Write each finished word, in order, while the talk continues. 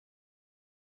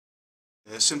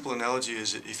A simple analogy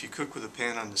is that if you cook with a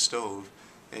pan on the stove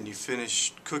and you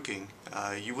finish cooking,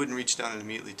 you wouldn't reach down and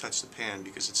immediately touch the pan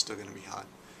because it's still going to be hot.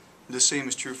 The same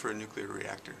is true for a nuclear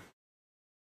reactor.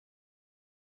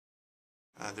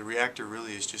 The reactor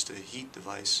really is just a heat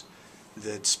device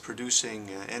that's producing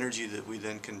energy that we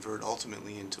then convert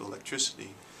ultimately into electricity.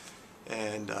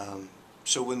 And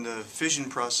so when the fission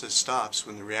process stops,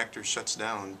 when the reactor shuts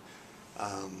down,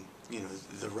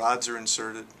 the rods are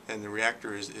inserted and the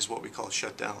reactor is what we call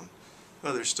shut down.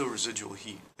 Well, there's still residual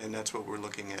heat, and that's what we're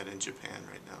looking at in Japan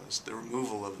right now, is the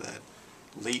removal of that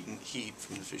latent heat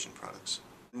from the fission products.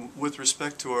 With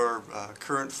respect to our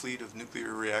current fleet of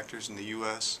nuclear reactors in the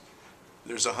U.S.,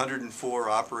 there's 104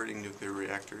 operating nuclear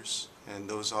reactors, and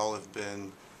those all have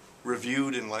been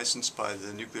reviewed and licensed by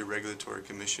the Nuclear Regulatory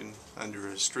Commission under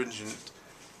a stringent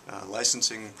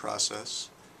licensing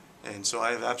process. And so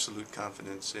I have absolute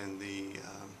confidence in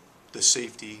the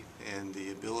safety and the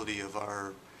ability of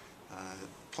our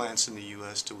plants in the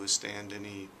U.S. to withstand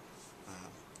any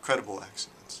credible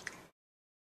accidents.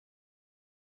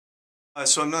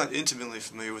 So I'm not intimately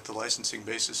familiar with the licensing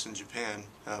basis in Japan,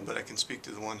 but I can speak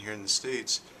to the one here in the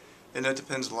States, and that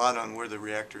depends a lot on where the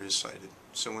reactor is sited.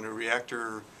 So when a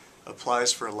reactor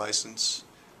applies for a license,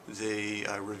 they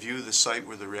review the site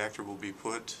where the reactor will be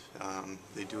put,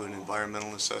 they do an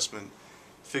environmental assessment,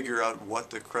 figure out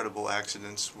what the credible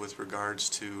accidents with regards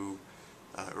to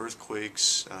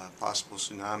earthquakes, possible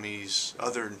tsunamis,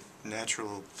 other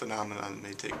natural phenomena that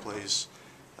may take place,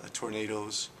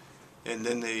 tornadoes, and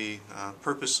then they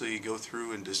purposely go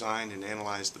through and design and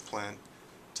analyze the plant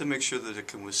to make sure that it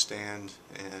can withstand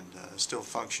and still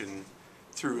function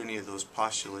through any of those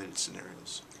postulated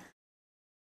scenarios.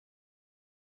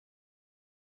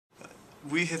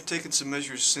 We have taken some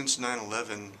measures since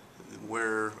 9/11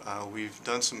 where we've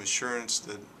done some assurance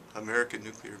that American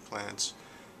nuclear plants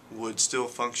would still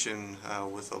function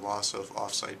with the loss of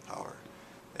off-site power.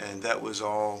 And that was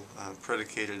all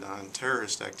predicated on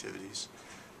terrorist activities,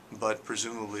 but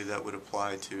presumably that would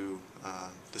apply to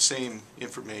the same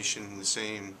information, the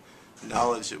same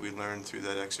knowledge that we learned through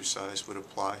that exercise would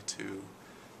apply to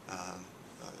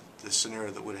the scenario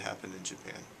that would have happened in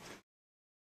Japan.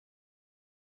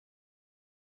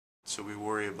 So we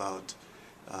worry about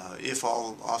if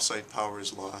all off-site power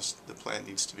is lost, the plant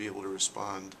needs to be able to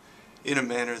respond in a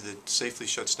manner that safely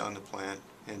shuts down the plant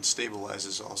and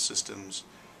stabilizes all systems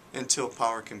until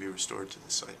power can be restored to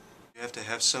the site. You have to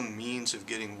have some means of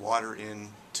getting water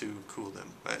in to cool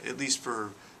them, at least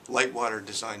for light water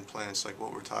design plants like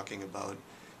what we're talking about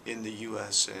in the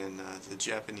U.S. and the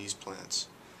Japanese plants.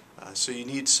 So you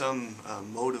need some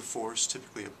motive force,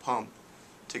 typically a pump,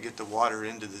 to get the water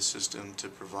into the system to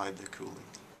provide the cooling.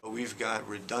 We've got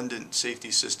redundant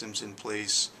safety systems in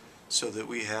place so that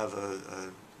we have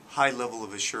a high level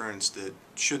of assurance that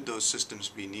should those systems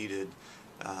be needed,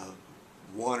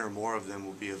 one or more of them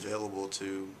will be available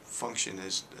to function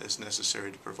as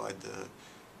necessary to provide the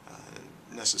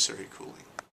necessary cooling.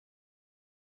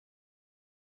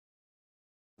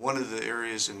 One of the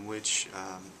areas in which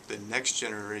the next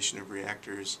generation of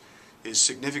reactors is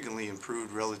significantly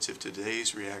improved relative to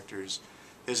today's reactors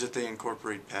is that they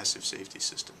incorporate passive safety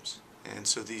systems. And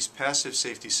so these passive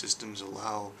safety systems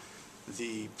allow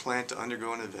the plant to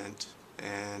undergo an event,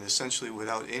 and essentially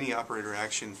without any operator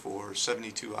action for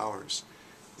 72 hours,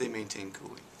 they maintain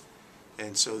cooling.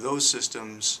 And so those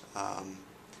systems,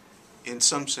 in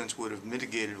some sense, would have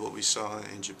mitigated what we saw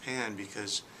in Japan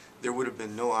because there would have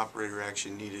been no operator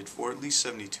action needed for at least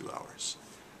 72 hours.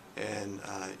 And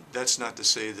that's not to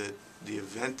say that the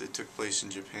event that took place in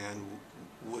Japan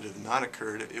would have not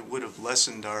occurred. It would have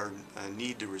lessened our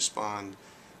need to respond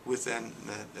within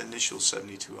that initial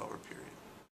 72-hour period.